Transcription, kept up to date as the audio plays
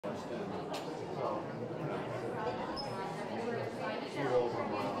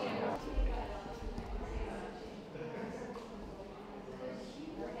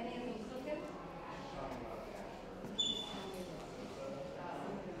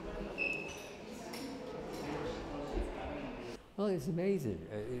Well, it's amazing.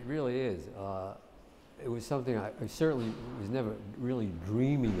 It really is. It was something I certainly was never really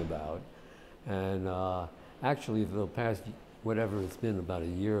dreaming about. And actually, for the past, whatever it's been, about a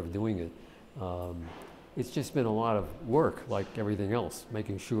year of doing it, it's just been a lot of work, like everything else,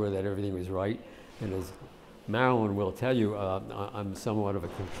 making sure that everything was right. And as Marilyn will tell you, I'm somewhat of a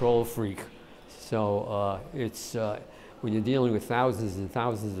control freak. So it's, when you're dealing with thousands and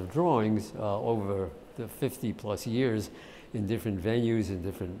thousands of drawings over the 50+ years, in different venues and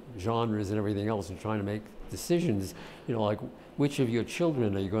different genres and everything else, and trying to make decisions, you know, like which of your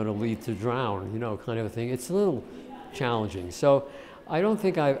children are you going to leave to drown, you know, kind of a thing. It's a little challenging. So I don't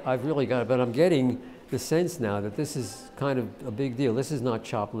think I've really got it, but I'm getting the sense now that this is kind of a big deal. This is not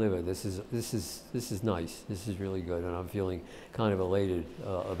chopped liver. This is nice. This is really good, and I'm feeling kind of elated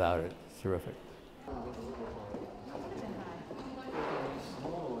about it. It's terrific.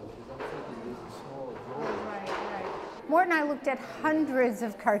 Mort and I looked at hundreds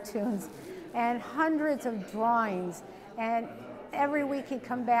of cartoons and hundreds of drawings, and every week he'd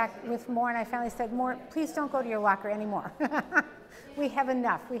come back with more, and I finally said, Mort, please don't go to your locker anymore. We have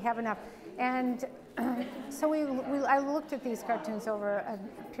enough, we have enough. And so I looked at these cartoons over a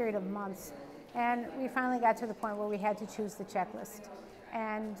period of months, and we finally got to the point where we had to choose the checklist.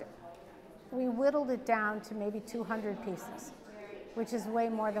 And we whittled it down to maybe 200 pieces, which is way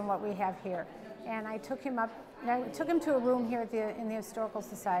more than what we have here. And I took him to a room here at in the Historical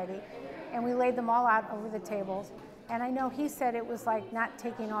Society, and we laid them all out over the tables. And I know he said it was like not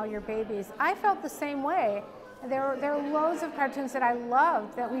taking all your babies. I felt the same way. There are loads of cartoons that I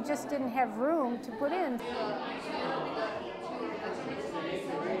loved that we just didn't have room to put in.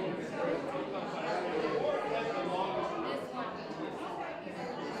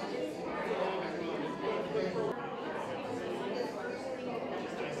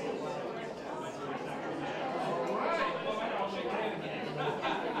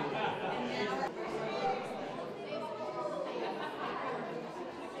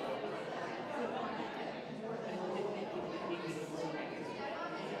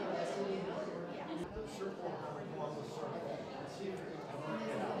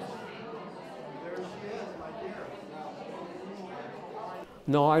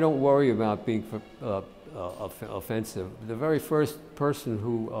 No, I don't worry about being offensive. The very first person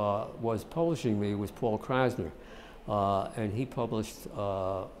who was publishing me was Paul Krasner, and he published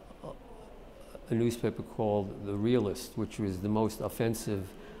a newspaper called The Realist, which was the most offensive,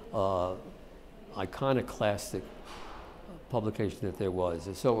 iconoclastic publication that there was.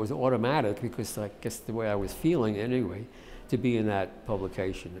 And so it was automatic, because I guess the way I was feeling anyway, to be in that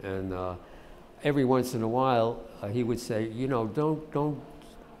publication. And every once in a while, he would say, you know, don't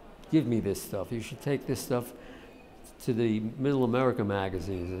give me this stuff. You should take this stuff to the Middle America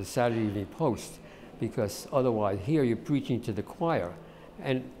magazines, the Saturday Evening Post, because otherwise here you're preaching to the choir.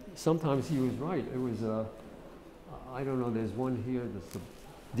 And sometimes he was right. It was, I don't know, there's one here that's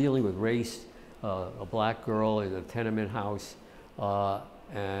dealing with race, a black girl in a tenement house,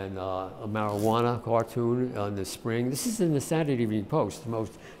 and a marijuana cartoon in the spring. This is in the Saturday Evening Post, the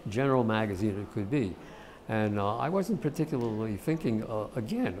most general magazine it could be. And I wasn't particularly thinking,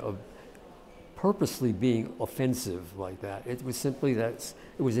 again, of purposely being offensive like that. It was simply that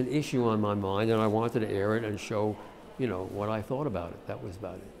it was an issue on my mind, and I wanted to air it and show, you know, what I thought about it. That was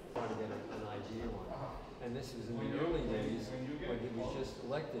about it. Trying to get an idea on it. And this was in the early days when he was just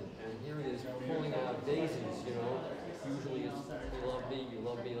elected, and here he is pulling out daisies, you know. Usually it's, you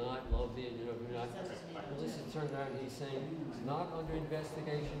love me not, love me, and you know, not. Well, this has turned out, he's saying, not under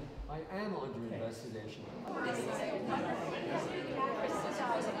investigation, I am under investigation.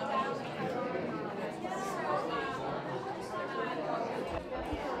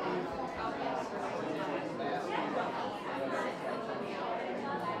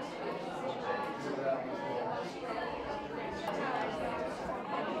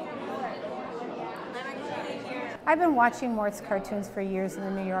 I've been watching Mort's cartoons for years in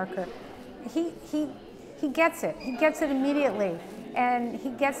the New Yorker. He gets it. He gets it immediately. And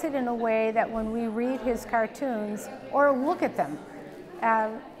he gets it in a way that when we read his cartoons or look at them,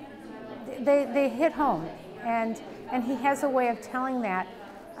 they hit home. And he has a way of telling that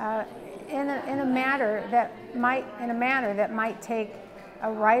in a manner that might take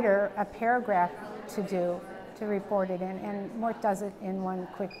a writer a paragraph to report it in. And Mort does it in one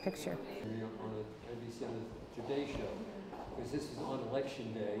quick picture. On the NBC on the Today Show, because because this was on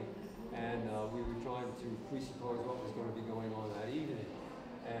election day, and we were trying to presuppose what was going to be going on that evening.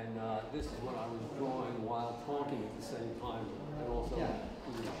 And this is what I was drawing while talking at the same time, and also doing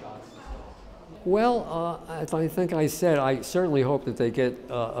shots and stuff. Well, as I think I said, I certainly hope that they get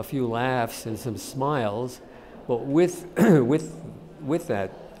a few laughs and some smiles, but with with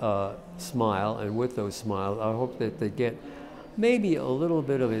that smile and with those smiles, I hope that they get maybe a little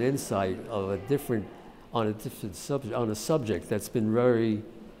bit of an insight of on a subject that's been very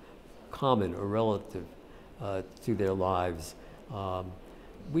common or relative to their lives.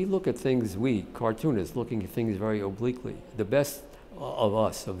 We look at things, cartoonists, looking at things very obliquely. The best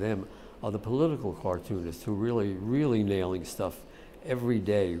of them, are the political cartoonists who really nailing stuff every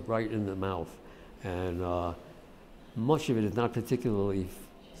day, right in the mouth. And much of it is not particularly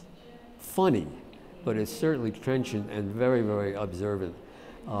funny, but it's certainly trenchant and very observant.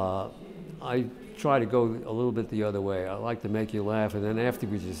 I try to go a little bit the other way. I like to make you laugh, and then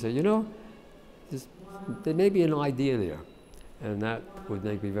afterwards you say, you know, there may be an idea there. And that would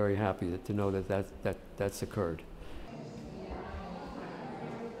make me very happy to know that that's occurred.